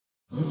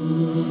You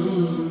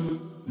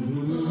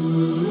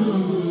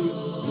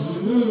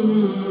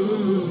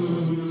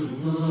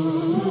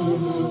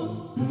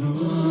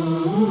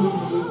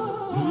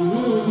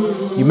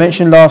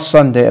mentioned last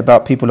Sunday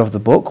about people of the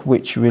book,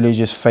 which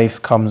religious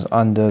faith comes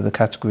under the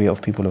category of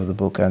people of the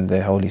book and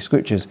their holy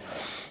scriptures.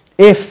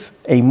 If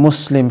a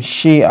Muslim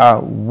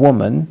Shia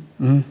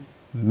woman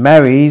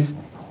marries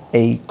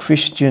a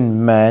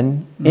Christian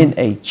man in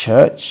a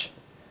church,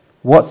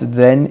 what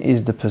then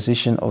is the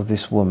position of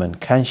this woman?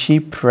 Can she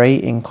pray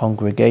in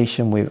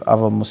congregation with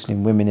other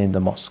Muslim women in the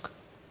mosque?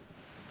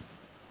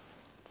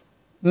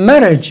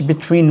 Marriage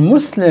between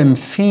Muslim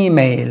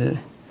female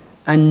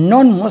and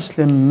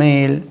non-Muslim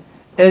male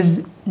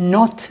is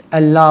not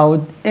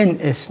allowed in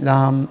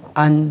Islam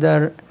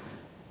under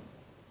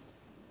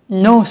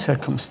no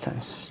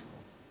circumstance.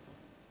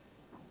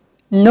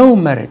 No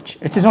marriage.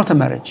 It is not a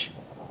marriage.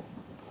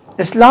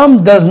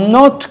 Islam does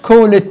not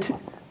call it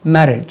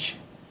marriage.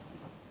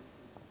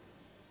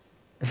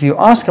 If you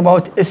ask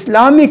about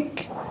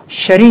Islamic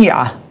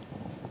Sharia,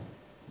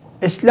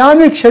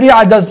 Islamic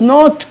Sharia does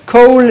not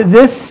call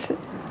this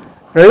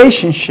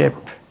relationship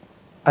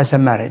as a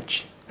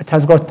marriage. It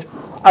has got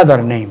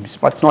other names,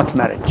 but not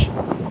marriage.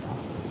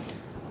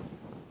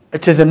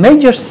 It is a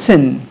major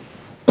sin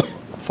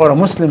for a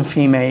Muslim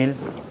female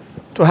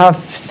to have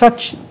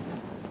such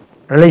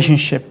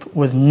relationship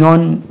with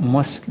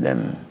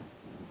non-Muslim.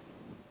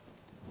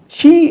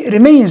 She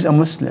remains a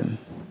Muslim,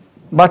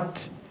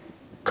 but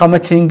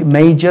committing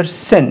major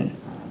sin.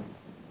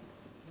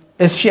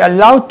 Is she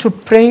allowed to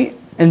pray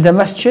in the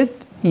masjid?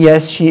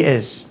 Yes, she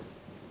is.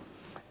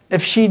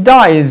 If she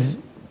dies,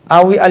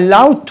 are we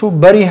allowed to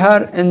bury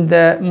her in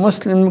the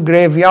Muslim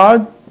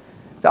graveyard?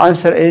 The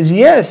answer is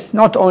yes.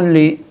 Not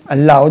only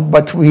allowed,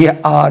 but we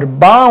are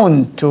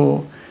bound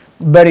to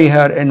bury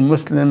her in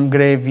Muslim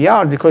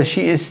graveyard because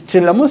she is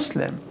still a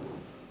Muslim.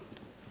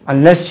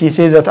 Unless she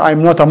says that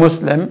I'm not a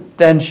Muslim,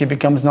 then she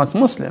becomes not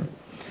Muslim.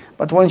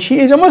 But when she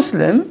is a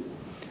Muslim,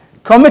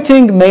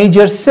 committing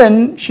major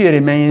sin, she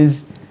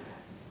remains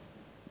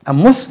a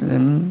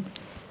Muslim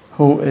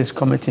who is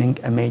committing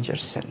a major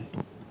sin.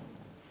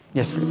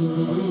 Yes, please.